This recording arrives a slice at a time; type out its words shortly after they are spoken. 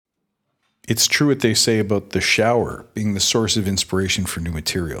It's true what they say about the shower being the source of inspiration for new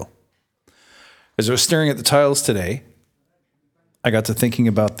material. As I was staring at the tiles today, I got to thinking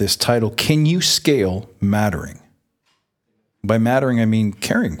about this title, Can You Scale Mattering? By mattering, I mean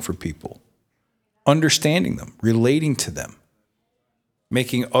caring for people, understanding them, relating to them,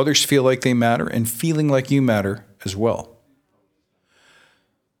 making others feel like they matter and feeling like you matter as well.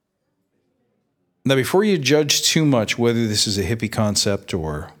 Now, before you judge too much whether this is a hippie concept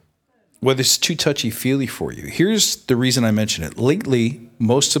or whether it's too touchy-feely for you, here's the reason I mention it. Lately,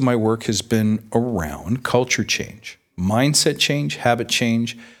 most of my work has been around culture change, mindset change, habit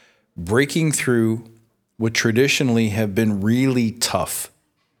change, breaking through what traditionally have been really tough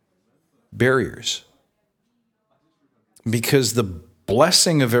barriers. Because the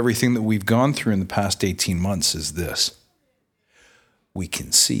blessing of everything that we've gone through in the past 18 months is this. We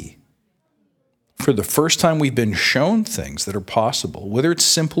can see. For the first time, we've been shown things that are possible, whether it's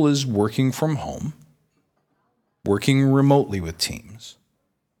simple as working from home, working remotely with teams,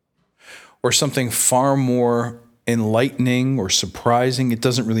 or something far more enlightening or surprising. It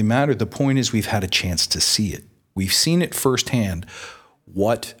doesn't really matter. The point is we've had a chance to see it. We've seen it firsthand.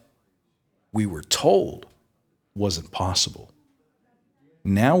 What we were told wasn't possible.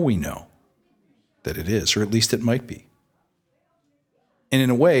 Now we know that it is, or at least it might be. And in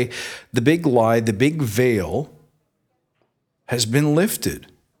a way, the big lie, the big veil has been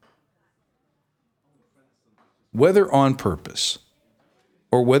lifted. Whether on purpose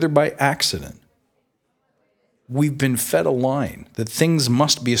or whether by accident, we've been fed a line that things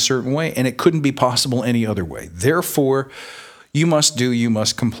must be a certain way and it couldn't be possible any other way. Therefore, you must do, you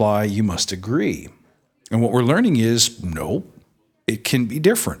must comply, you must agree. And what we're learning is, no, it can be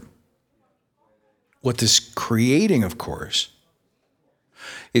different. What this is creating, of course,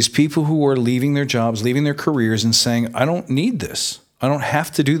 is people who are leaving their jobs, leaving their careers and saying, I don't need this. I don't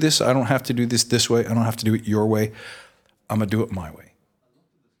have to do this. I don't have to do this way. I don't have to do it your way. I'm going to do it my way.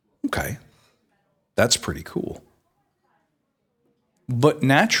 Okay. That's pretty cool. But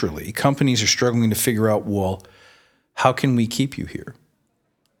naturally, companies are struggling to figure out, well, how can we keep you here?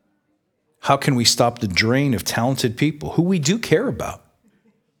 How can we stop the drain of talented people who we do care about?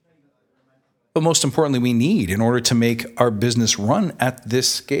 But most importantly, we need in order to make our business run at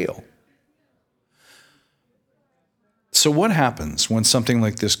this scale. So what happens when something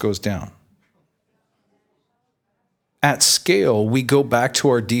like this goes down? At scale, we go back to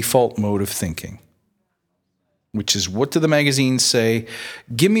our default mode of thinking, which is, what do the magazines say?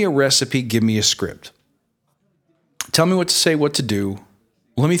 Give me a recipe, give me a script. Tell me what to say, what to do.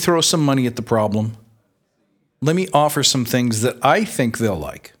 Let me throw some money at the problem. Let me offer some things that I think they'll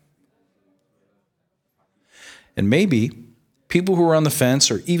like. And maybe people who are on the fence,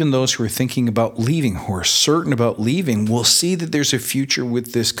 or even those who are thinking about leaving, who are certain about leaving, will see that there's a future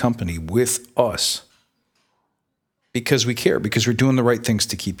with this company, with us. Because we care, because we're doing the right things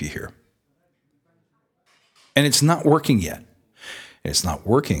to keep you here. And it's not working yet. And it's not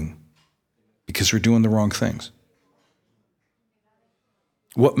working because we're doing the wrong things.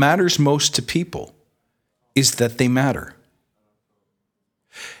 What matters most to people is that they matter.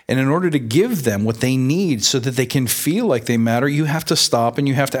 And in order to give them what they need so that they can feel like they matter, you have to stop and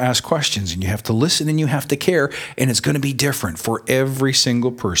you have to ask questions and you have to listen and you have to care. And it's going to be different for every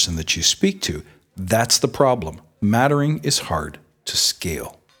single person that you speak to. That's the problem. Mattering is hard to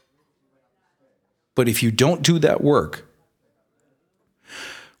scale. But if you don't do that work,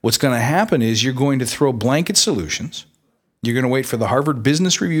 what's going to happen is you're going to throw blanket solutions. You're going to wait for the Harvard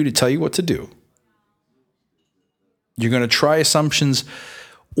Business Review to tell you what to do. You're going to try assumptions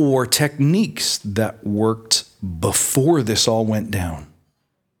or techniques that worked before this all went down.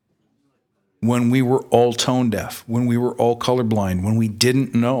 When we were all tone deaf, when we were all colorblind, when we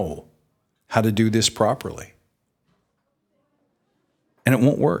didn't know how to do this properly. And it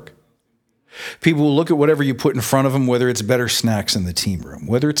won't work. People will look at whatever you put in front of them, whether it's better snacks in the team room,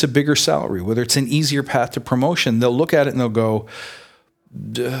 whether it's a bigger salary, whether it's an easier path to promotion. They'll look at it and they'll go,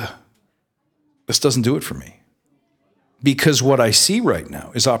 duh, this doesn't do it for me. Because what I see right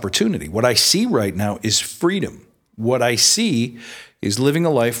now is opportunity. What I see right now is freedom. What I see is living a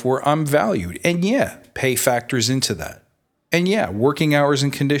life where I'm valued. And yeah, pay factors into that. And yeah, working hours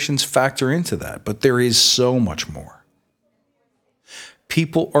and conditions factor into that. But there is so much more.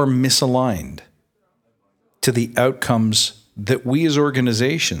 People are misaligned to the outcomes that we as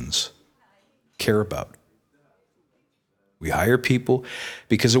organizations care about. We hire people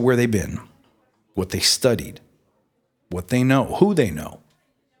because of where they've been, what they studied, what they know, who they know,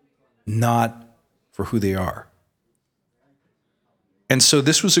 not for who they are. And so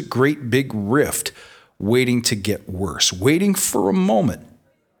this was a great big rift waiting to get worse, waiting for a moment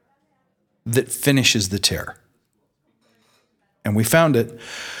that finishes the tear. And we found it.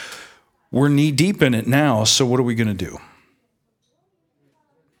 We're knee deep in it now, so what are we going to do?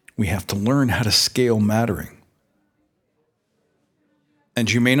 We have to learn how to scale mattering.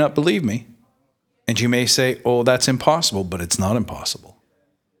 And you may not believe me, and you may say, oh, that's impossible, but it's not impossible.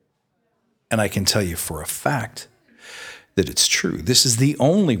 And I can tell you for a fact that it's true. This is the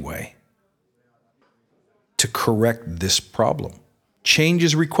only way to correct this problem. Change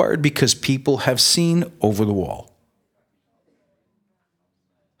is required because people have seen over the wall.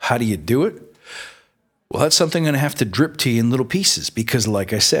 How do you do it? Well, that's something I'm going to have to drip to you in little pieces because,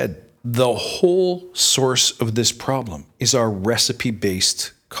 like I said, the whole source of this problem is our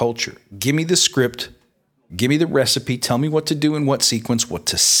recipe-based culture. Give me the script, give me the recipe, tell me what to do in what sequence, what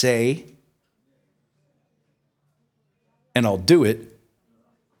to say, and I'll do it.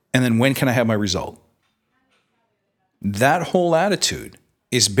 And then when can I have my result? That whole attitude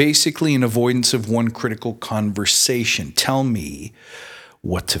is basically an avoidance of one critical conversation. Tell me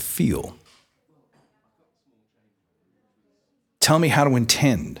what to feel. Tell me how to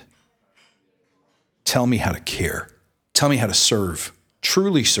intend. Tell me how to care. Tell me how to serve,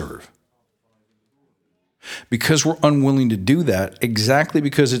 truly serve. Because we're unwilling to do that, exactly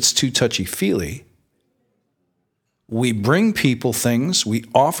because it's too touchy-feely, we bring people things, we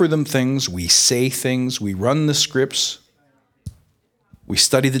offer them things, we say things, we run the scripts, we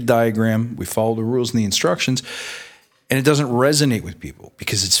study the diagram, we follow the rules and the instructions, and it doesn't resonate with people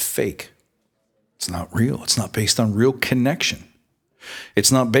because it's fake. It's not real. It's not based on real connection.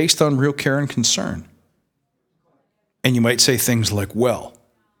 It's not based on real care and concern. And you might say things like, well,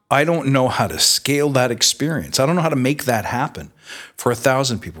 I don't know how to scale that experience. I don't know how to make that happen for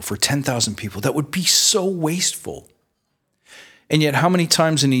 1,000 people, for 10,000 people. That would be so wasteful. And yet, how many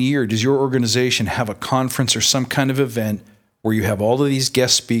times in a year does your organization have a conference or some kind of event where you have all of these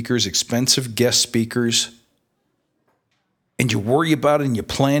guest speakers, expensive guest speakers, and you worry about it and you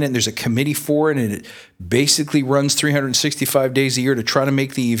plan it and there's a committee for it and it basically runs 365 days a year to try to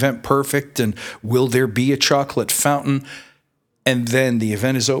make the event perfect and will there be a chocolate fountain? And then the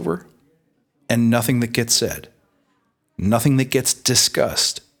event is over and nothing that gets said, nothing that gets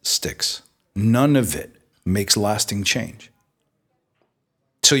discussed sticks. None of it makes lasting change.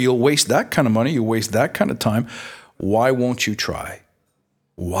 So you'll waste that kind of money, you'll waste that kind of time. Why won't you try?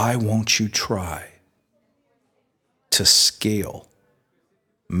 Why won't you try to scale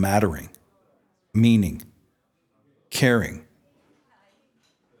mattering, meaning, caring,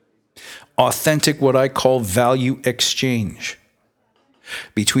 authentic, what I call value exchange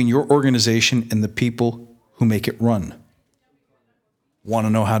between your organization and the people who make it run? Want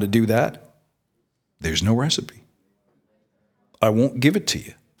to know how to do that? There's no recipe. I won't give it to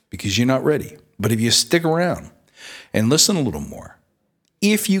you because you're not ready. But if you stick around and listen a little more,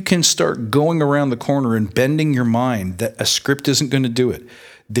 if you can start going around the corner and bending your mind that a script isn't going to do it,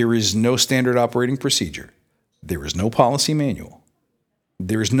 there is no standard operating procedure. There is no policy manual.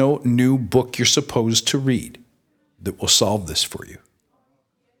 There is no new book you're supposed to read that will solve this for you.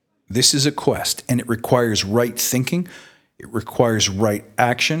 This is a quest, and it requires right thinking. It requires right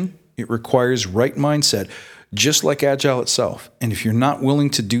action. It requires right mindset, just like Agile itself. And if you're not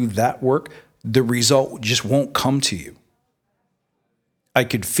willing to do that work, the result just won't come to you. I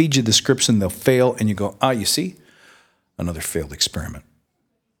could feed you the scripts and they'll fail, and you go, you see? Another failed experiment.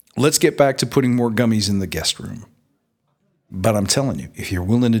 Let's get back to putting more gummies in the guest room. But I'm telling you, if you're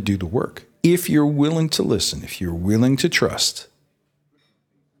willing to do the work, if you're willing to listen, if you're willing to trust,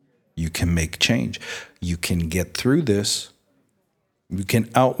 you can make change. You can get through this. You can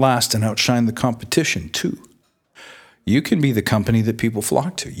outlast and outshine the competition too. You can be the company that people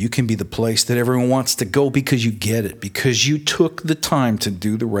flock to. You can be the place that everyone wants to go because you get it, because you took the time to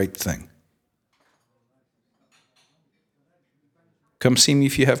do the right thing. Come see me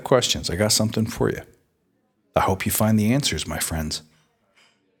if you have questions. I got something for you. I hope you find the answers, my friends.